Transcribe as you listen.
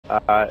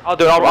I'll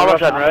do it. I'll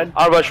rush red.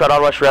 I'll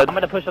rush red. I'm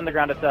gonna push on the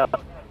ground itself.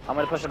 I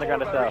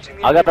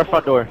got our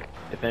front door.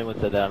 If anyone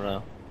said that, I don't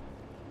know.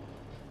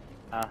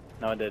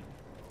 No one did.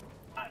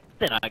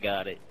 Then I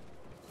got it.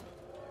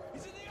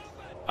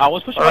 I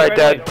was pushing. Alright,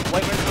 Dad.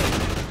 Wait.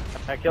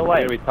 I kill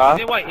white. He's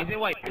in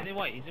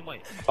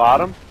white.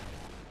 Bottom?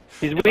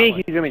 He's weak,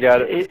 he's gonna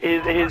get it.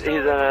 He's in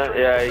it.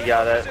 Yeah, he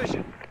got it.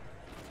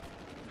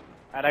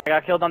 Alright, I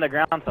got killed on the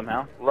ground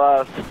somehow.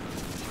 Left.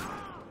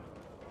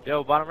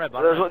 Yo, bottom red.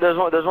 There's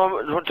one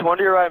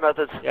to your right,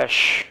 Methodz. Yeah,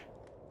 shh.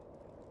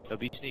 Don't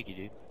be sneaky,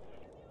 dude.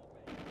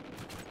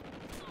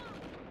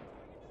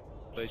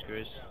 Place,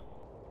 Chris.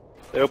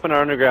 They open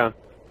our underground.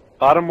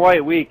 Bottom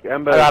white, weak,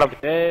 Embo. I got him.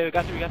 Hey, we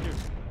got through.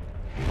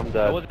 I'm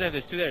dead. Oh, what's there?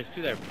 There's two there.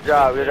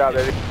 Good job,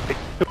 baby.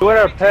 Two at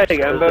our peg,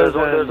 Embo's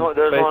There's one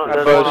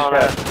on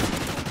it.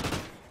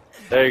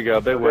 There you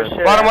go, big win.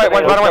 Bottom white.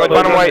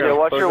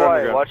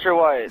 Watch your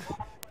white.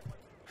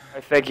 I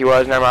think he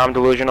was, never mind, I'm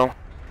delusional.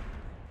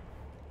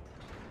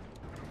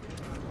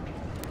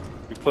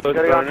 You close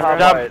Gotta the go on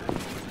top underground.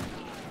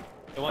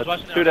 right.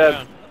 Two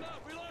dead.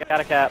 Got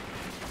a cap.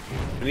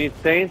 We need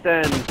Saints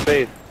and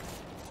Space.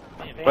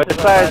 Right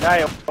side.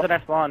 Alright, what's the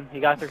next one? He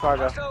got through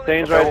cargo.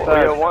 Saints right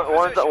side.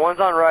 Yeah, one's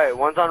on right.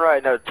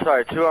 No,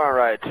 sorry, two on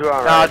right.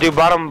 Nah, dude,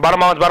 bottom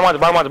ones.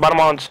 One's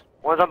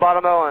on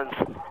bottom ones.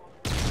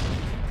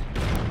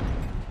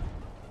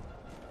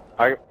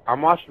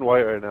 I'm watching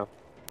white right now.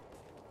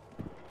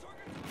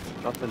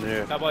 Nothing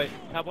here. Top white.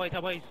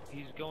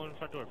 He's going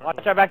front door.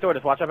 Watch our back door,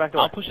 just watch our back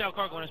door. I'll push out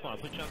cargo when I spawn.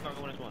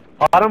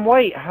 Bottom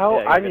white, how?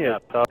 Yeah, I need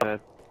a sub, man.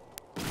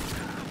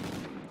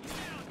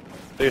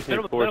 Seriously,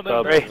 four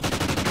subs.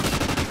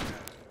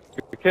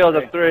 Killed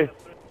up 3.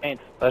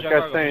 Saints. Let's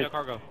go Saints.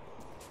 Cargo.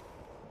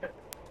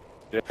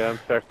 Yeah, I'm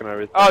checking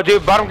everything. Oh,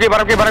 dude, bottom green,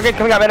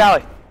 coming out mid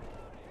alley.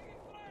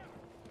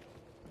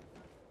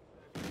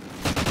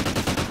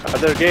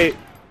 At their gate.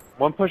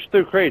 One push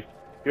through crates.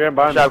 You're in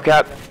behind. Good job,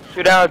 Cap.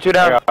 Two down.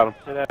 I got him.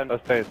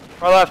 Let's Saints.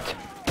 Far left.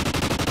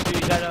 Dude,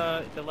 he's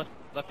at the left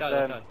out.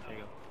 There you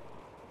go.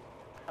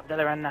 Up the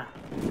other end now.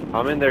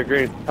 I'm in there,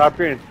 green. Top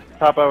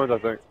Owens, I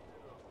think.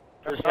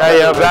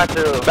 Yeah,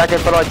 back in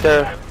front like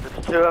there.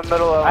 There's two in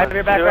middle of I have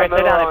your back red,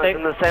 stay down.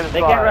 in the same spot.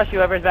 They can't rush you,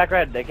 whoever's back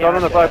red. They can't Down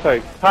on the rush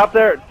flag peg. Top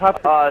there,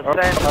 top.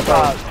 Saints is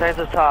top. Saints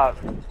is top.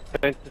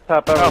 Saints is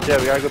top Owens, yeah,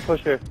 we gotta go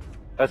push here.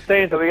 That's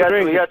Saints, We got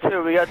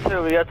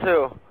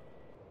two.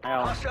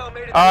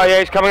 Oh, yeah,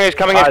 he's coming in. There's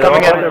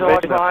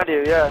Behind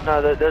you. Yeah,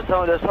 no, there's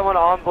someone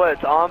on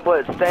Blitz.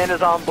 Stain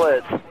is on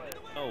Blitz.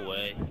 No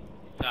way.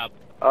 Top.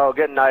 Oh,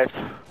 getting knifed.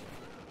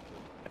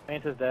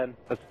 Saints is dead.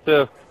 That's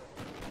 2.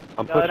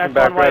 I'm No, pushing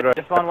back red right.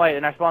 They're spawn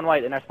white.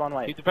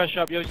 Keep the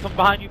pressure up. Yo, he's coming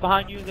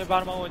behind you. They're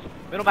bottom always.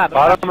 Middle map.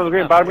 Bottom of the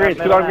green, two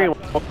bottom green.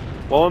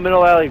 One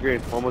middle alley green,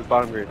 one was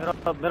bottom green.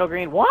 Middle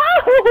green.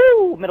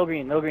 Wahoo! Middle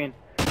green.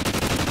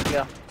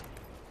 Yeah.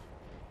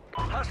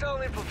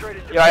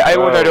 Yeah, I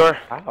opened their door.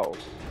 Ow.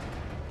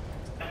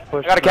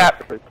 I got a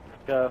cap.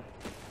 Go.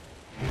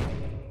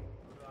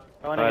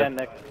 Going again,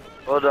 Nick.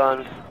 Well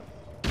done.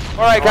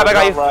 Alright, Cap, I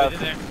got you.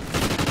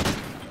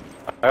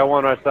 I got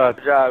one right side.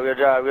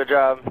 Good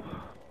job.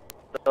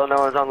 Still no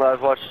one's on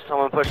left. Watch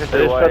someone pushing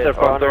through just shut their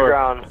front door.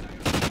 underground.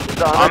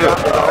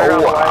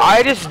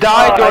 I just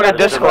died during a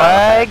disc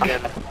lag.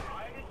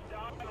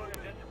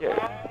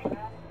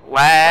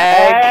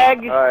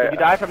 Lag. Right. Did you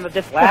die from the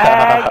disc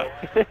lag?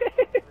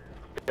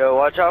 Yo,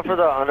 watch out for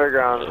the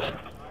underground.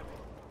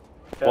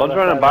 One's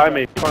running by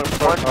me. I'm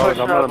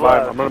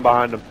running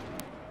behind him.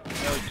 Yo,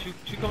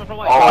 two coming from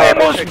white. Oh, I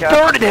almost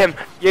dirted him.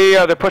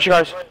 Yeah, they're pushing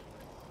ours.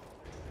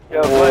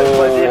 Yo,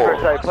 play deep for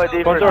a sec. Play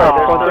deep for a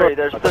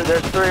sec.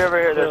 There's three over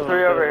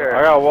here.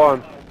 I got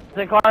one. It's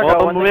in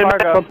cargo. One's in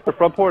cargo.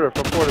 Front porter.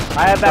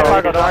 I have back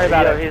cargo. Don't worry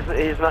about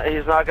it.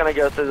 He's not gonna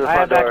go through the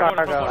front door.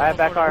 I have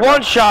back cargo.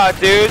 One shot,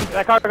 dude.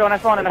 Back cargo and I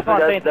spawn.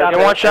 Saints. Yeah,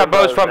 one shot.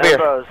 Bows front beer.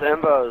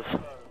 Embos.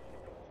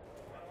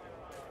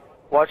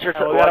 Watch him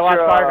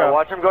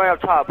going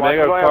up top.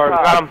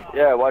 Got him.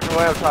 Yeah, watch him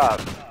going up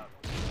top.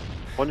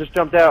 One just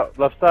jumped out.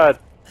 Left side.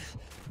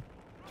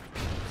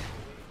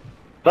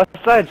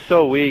 Left side's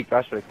so weak.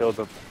 I should have killed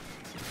him.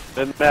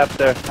 Mid map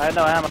there. I had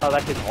no ammo.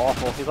 That kid's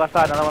awful. He's left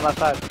side. Another one left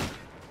side.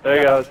 There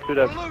you go. Shoot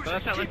him.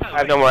 I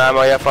have no more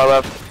ammo. Yeah, far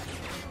left.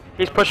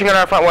 He's pushing in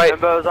our front white.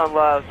 Embo's on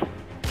left.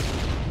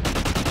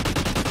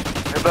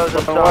 Embo's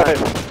on side.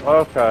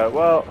 Okay,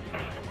 well.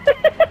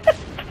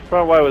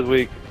 Front white was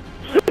weak.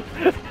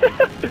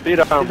 Beat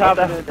him.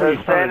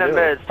 Staying in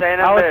mid.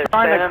 I was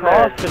trying to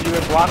cross because you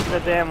were blocking the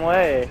damn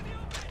way.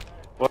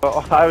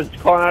 Well, I was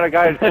calling out a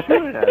guy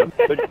shooting at him,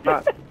 but you're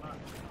not.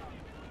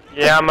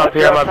 Yeah, I'm up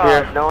here.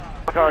 No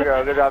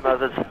cargo. Good job,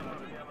 Methodz.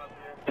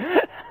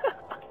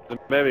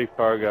 Maybe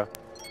cargo.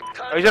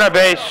 Oh, he's in our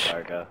base.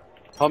 Cargo.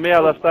 Help me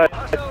out, left side.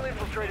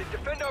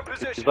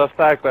 He's left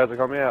side, Classic.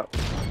 Help me out.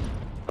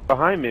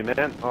 Behind me,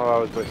 man. Oh, I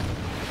was waiting.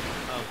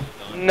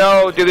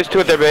 No, dude, there's two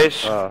at their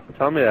base.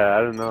 Tell me that.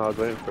 I didn't know. I was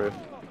waiting for it.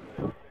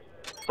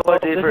 Play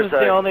deep for a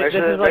sec. Make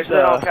sure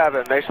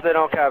they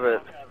don't cap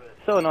it.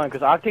 So annoying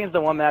because Octane's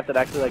the one map that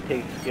actually like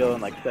takes skill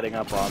and like setting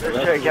up on.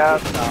 Good shit,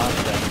 Cap.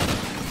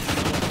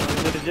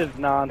 is just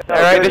nonsense.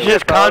 Alright, this is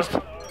just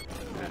constant.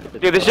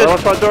 Dude, this is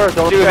just.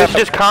 Dude, this is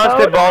just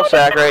constant ball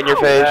sack right in your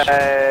face.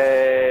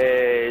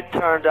 Hey,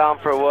 turn down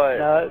for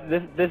what?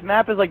 This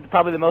map is like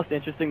probably the most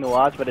interesting to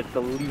watch, but it's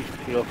the least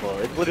skillful.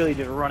 It's literally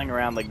just running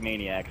around like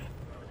maniacs.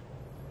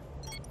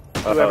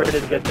 Whoever it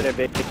is gets to their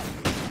base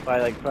by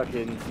like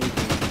fucking sneaking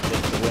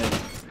gets the win.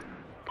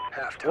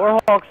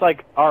 Warhawk's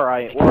like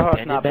alright,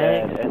 Warhawk's not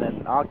bad, and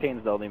then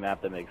Octane's the only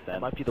map that makes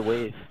sense. Might be the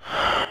wave.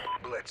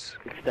 Blitz.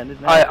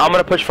 Extended map. Alright, I'm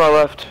gonna push far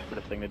left.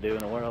 Best thing to do in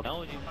the world.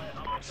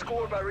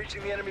 Score by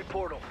reaching the enemy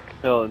portal.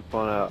 Hill and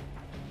spawn out.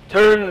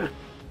 Turn.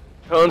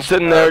 Don't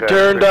sitting there. Okay,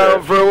 Turn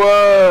down for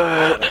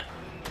what?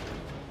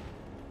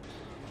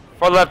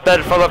 Far left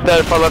dead. Far left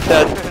dead. Far left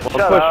dead.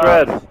 One push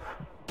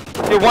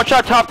red. Dude, one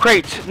shot top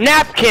crates.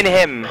 Napkin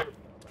him.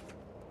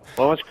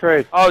 One much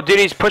crate. Oh, dude,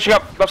 he's pushing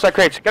up left side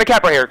crates. Get a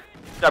cap right here.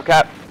 Good job,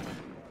 cap.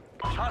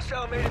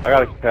 Hostile made it. I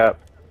got a cap.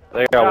 They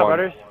Good got job, one.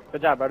 brothers.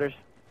 Good job, brothers.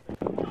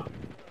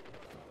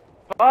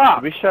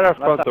 Fuck! We shut our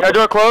front door. Got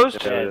door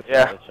closed? Yeah.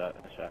 Yeah. Good shot.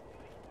 Good shot.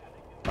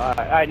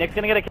 Alright, Nick's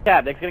gonna get a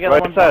cap. Nick's gonna get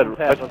Right one side.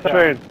 pass. Right Let's side go.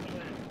 train.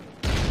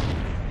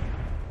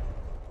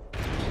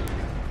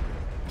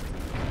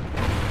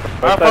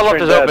 Our far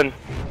left is open.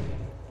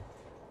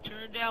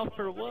 Turn down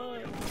for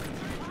what?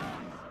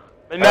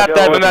 Map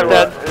dead. Map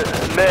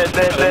dead. Mid.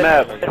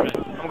 Map.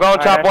 I'm going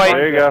top white.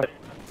 There you go.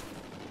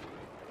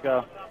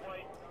 Go.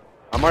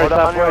 I'm already Hold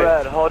top down your white.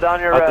 red. Hold down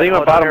your red. I think I'm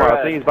hold down bottom your right. I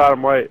red. think he's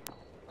bottom white.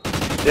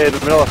 Yeah, in the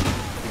middle.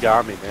 He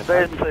got me, man.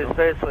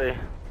 Spacely.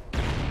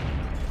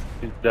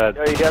 He's dead.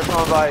 Yo, you got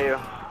someone by you.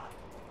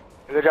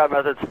 Good job,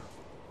 Methodz.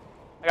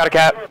 I got a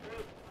cap.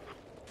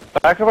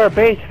 Back of our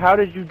base. How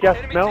did you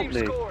just melt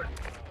me?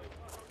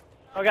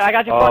 Okay, I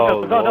got you.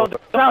 Oh, Don't Lord.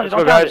 challenge it. Let's go,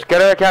 Don't challenge guys. it.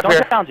 Get a cap Don't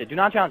here. challenge it. Do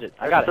not challenge it.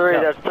 I got That's three.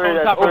 it. That's three.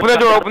 That's Open the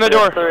door. Open the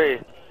door. That's three.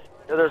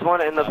 Yo, there's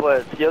one in the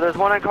Blitz. Yo, there's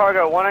one in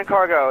cargo. One in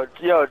cargo.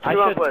 Yo,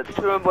 two in Blitz.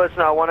 Two in Blitz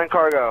now. One in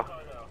cargo.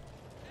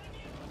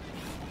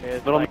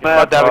 Little Like,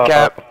 map. About to have a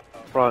cap.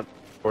 Front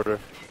border.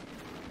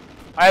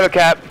 I have a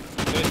cap.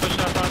 Wait, push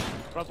our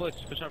front blitz.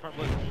 Push our front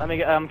blitz.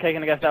 I'm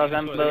taking a guess that was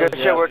them. Good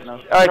shit. We're.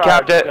 Alright,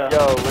 capped it.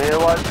 Yo, we need to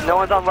watch. No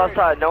one's on left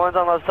side. No one's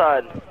on left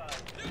side.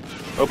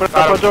 Open up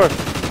the front door.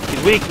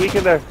 He's weak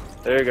in there.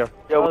 There you go.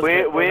 Yo,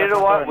 we need to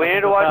watch. We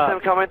need to watch them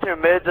coming through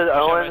mid to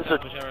Owens or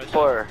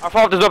floor. Our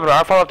far left is open.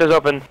 Our far left is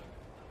open.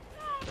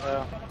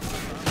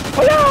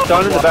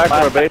 Down in the back of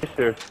our base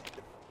here.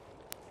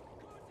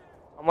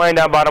 I'm laying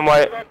down bottom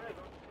white.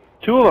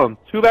 Two of them.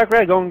 Two back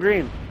red, going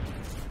green.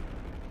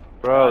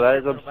 Bro, that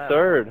is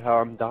absurd how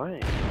I'm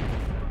dying.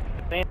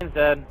 Spain's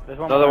dead. There's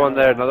one Another more. one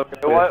there. Another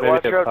one.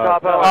 Watch your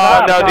top Owens.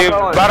 Oh, no, Top dude.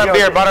 Owens. Bottom Yo,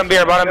 beer. Bottom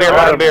beer. Bottom beer.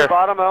 Bottom beer.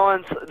 Bottom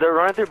Owens. They're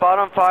running through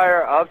bottom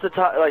fire up to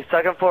top, like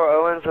second floor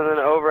Owens, and then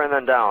over and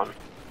then down.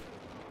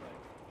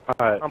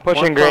 Alright. I'm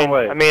pushing green.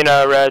 I mean,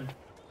 red.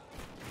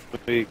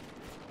 We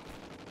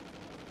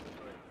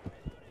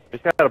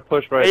just gotta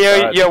push right.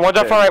 Hey, side. yo, one's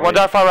on far right. One's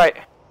on far right.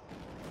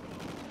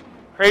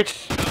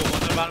 Crates.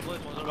 One's on bottom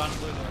blitz. One's on bottom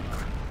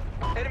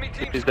blitz. Enemy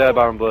team. He's dead,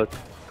 bottom blitz.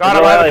 Got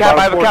him. I have a cap.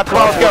 I have a cap. Come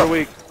on, let's go.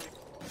 Weak.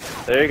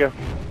 There you go.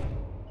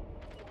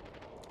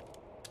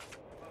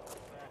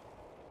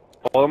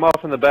 Hold him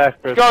off in the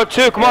back, Chris. Let's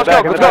go, two. Come on,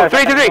 let's go. Let's go.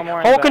 3 to 3.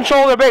 Hold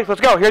control of their base.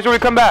 Let's go. Here's where we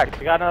come back.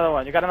 You got another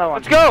one. You got another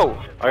one. Let's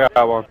go. I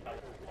got one.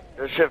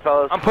 Good shit,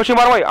 fellas. I'm pushing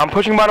bottom white. I'm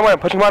pushing bottom white. I'm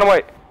pushing bottom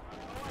white.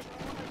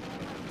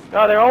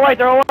 No, they're all white.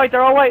 They're all white.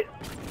 They're all white.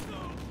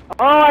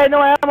 Oh, I had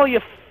no ammo. You.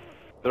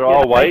 They're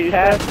all white.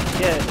 Yeah,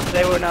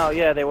 they were. No,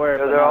 yeah, they were.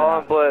 Yeah, they're all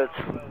on Blitz.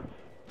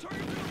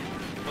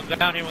 One's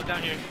down here. One's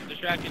down here.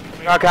 Distracted.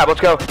 Got a cap. Let's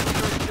go.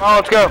 Oh,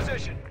 let's go.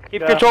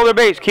 Keep control of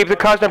their base. Keep the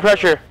constant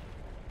pressure.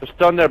 They're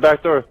stunned there,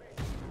 back door.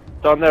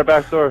 Stunned there,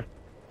 back door.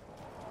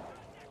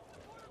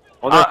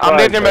 On their I'm flag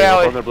leaving their side,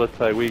 alley. On their blitz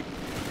tag, weak.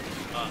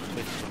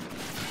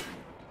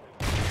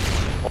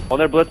 On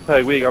their blitz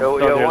tag, weak. I'm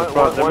stunned here in the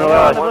front. They're middle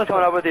alley. One's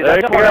coming up with you. There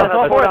you That's go. four, That's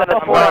all four. That's all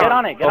four. Wow. Get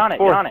on it. Get on it.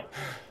 Get on it.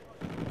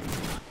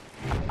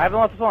 I haven't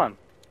lost this one.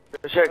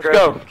 Good shit, Let's Chris.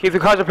 go. Keep the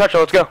constant pressure.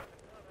 Let's go.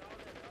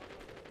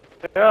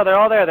 They're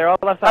all there. They're all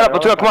left side. Line up.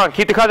 Let's go. Come on.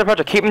 Keep the constant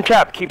pressure. Keep them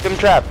trapped. Keep them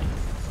trapped.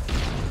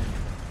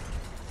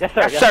 Yes,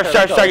 sir. Yes, sir,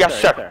 sir, sir,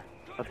 yes, sir.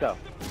 Let's go.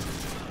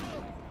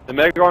 The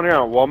Meg on the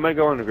ground. One Meg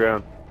on the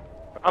ground.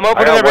 I'm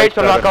opening their base.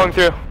 I'm not going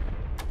through.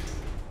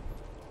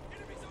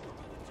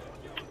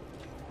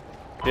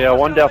 Yeah,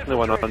 one definitely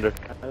went under. It's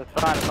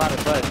fine. It's fine.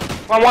 It's fine.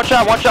 Come on. One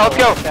shot. One shot.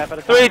 Let's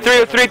go. 3,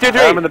 3, 3, 3,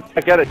 3. I'm in the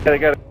back. Get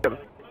it.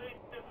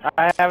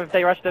 I have if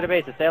they rush to the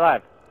base. Stay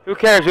alive. Who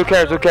cares? Who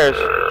cares? Who cares?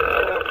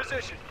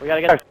 We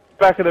gotta get.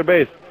 Back of their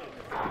base.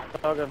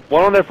 Okay.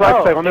 One on their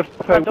flag tag. On their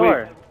Front flag,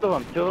 door.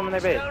 weak. Two of them in their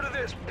base.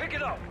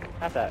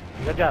 Got that.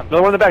 Good job.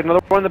 Another one in the back.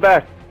 Another one in the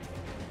back.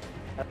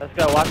 Let's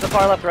go. Watch the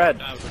far left red.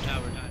 We're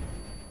down.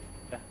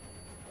 Yeah.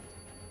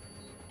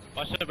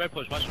 Watch the red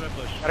push. Watch the red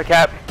push. Got a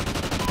cap.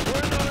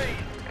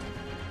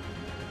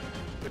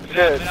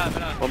 Shit.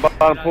 One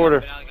bottom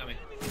porter.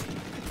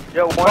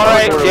 Yo, one's Far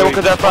right. on Yeah,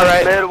 because they're far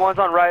right. mid, one's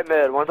on right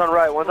mid, one's on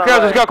right, one's on Let's go.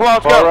 right. Let's go. Come on.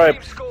 Let's All go.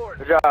 right.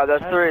 Good job,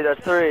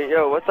 that's three.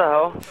 Yo, what the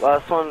hell?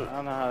 Last one. I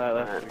don't know how that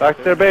left. Back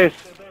to their base.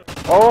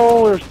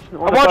 Oh, there's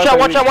Watch out,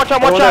 watch out, watch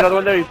out, watch out. Another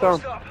one there, you saw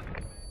him.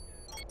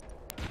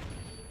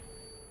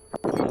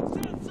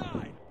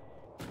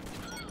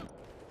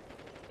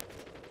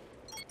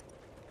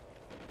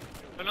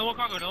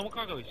 No more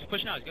cargo. He's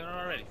pushing out. He's going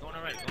already. Going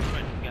already.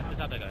 You got to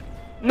stop that guy.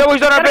 No,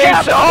 he's on our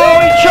base. Oh,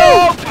 he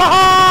choked.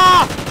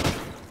 Ha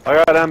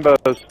I got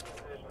Embos.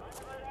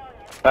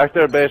 Back to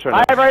their base right now.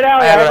 I have right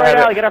alley, I have right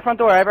alley. Get our front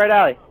door, I have right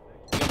alley.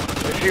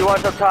 Make sure you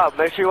watch up top.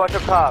 Make sure you watch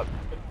up top.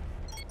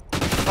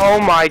 Oh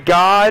my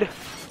god.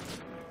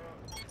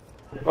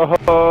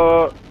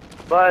 Oh,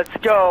 Let's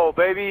go,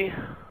 baby.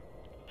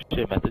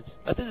 Shit, Methodz.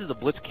 Methodz is the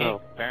Blitz king,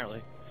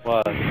 apparently.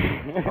 what?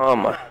 Oh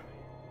my.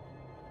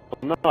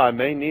 No, I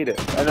may need it.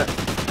 I know.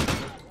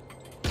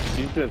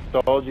 You need to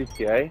install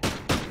GTA?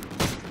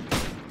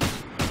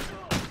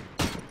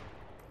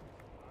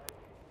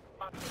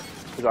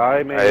 Cause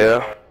I may.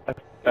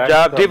 Good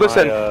job, dude.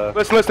 Listen,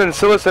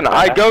 listen.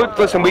 I go.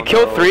 Listen, we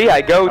kill 3.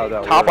 I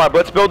go top our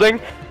Blitz building.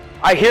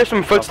 I hear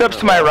some footsteps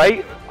to my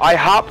right. I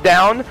hop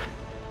down,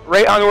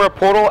 right onto our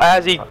portal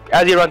as he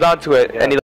runs onto it, and he.